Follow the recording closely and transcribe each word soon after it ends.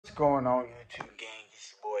going on, YouTube gang?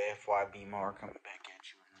 It's your boy FYB Mar coming back at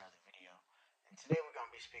you with another video. And today we're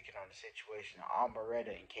gonna be speaking on the situation of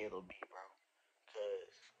Omeretta and KaylaB, bro.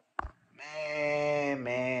 Cause man,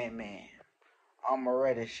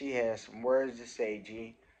 Omeretta, she has some words to say,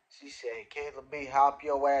 G. She said, KaylaB, hop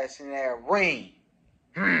your ass in that ring.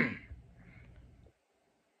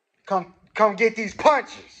 Come get these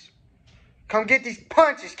punches. Come get these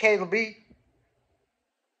punches, KaylaB.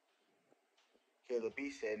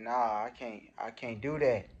 KaylaB said, nah, I can't do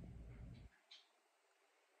that.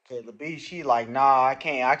 KaylaB, she like, nah, I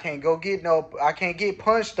can't get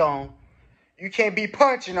punched on. You can't be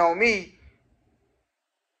punching on me.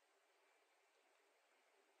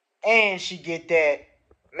 And she get that,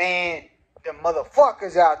 man, the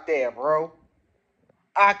motherfuckers out there, bro.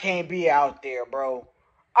 I can't be out there, bro.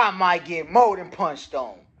 I might get more than punched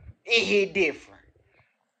on. It hit different.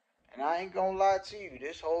 And I ain't gonna lie to you,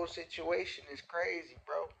 this whole situation is crazy,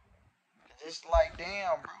 bro. It's like,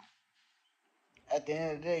 damn, bro. At the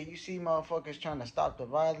end of the day, you see motherfuckers trying to stop the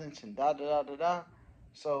violence and da-da-da-da-da.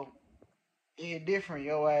 So, it different.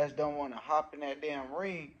 Your ass don't want to hop in that damn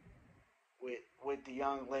ring with the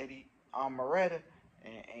young lady, Omeretta,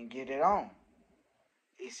 and get it on.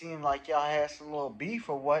 It seemed like y'all had some little beef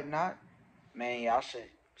or whatnot. Man, y'all should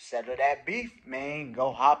settle that beef, man.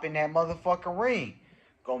 Go hop in that motherfucking ring.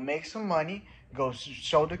 Go make some money. Go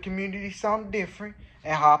show the community something different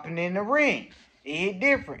and hopping in the ring. It hit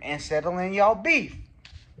different and settling y'all beef.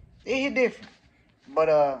 It hit different.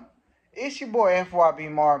 But it's your boy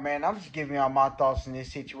FYB Mar, man. I'm just giving y'all my thoughts in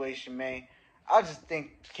this situation, man. I just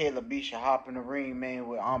think KaylaB should hop in the ring, man,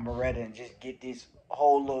 with Omeretta and just get this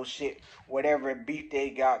whole little shit, whatever beef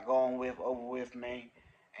they got going with, over with, man,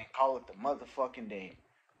 and call it the motherfucking day.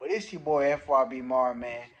 But it's your boy FYB Mar,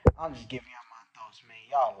 man. I'm just giving y'all my thoughts, man.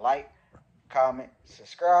 Y'all like, comment,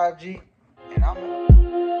 subscribe, G, and I'm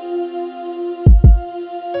out.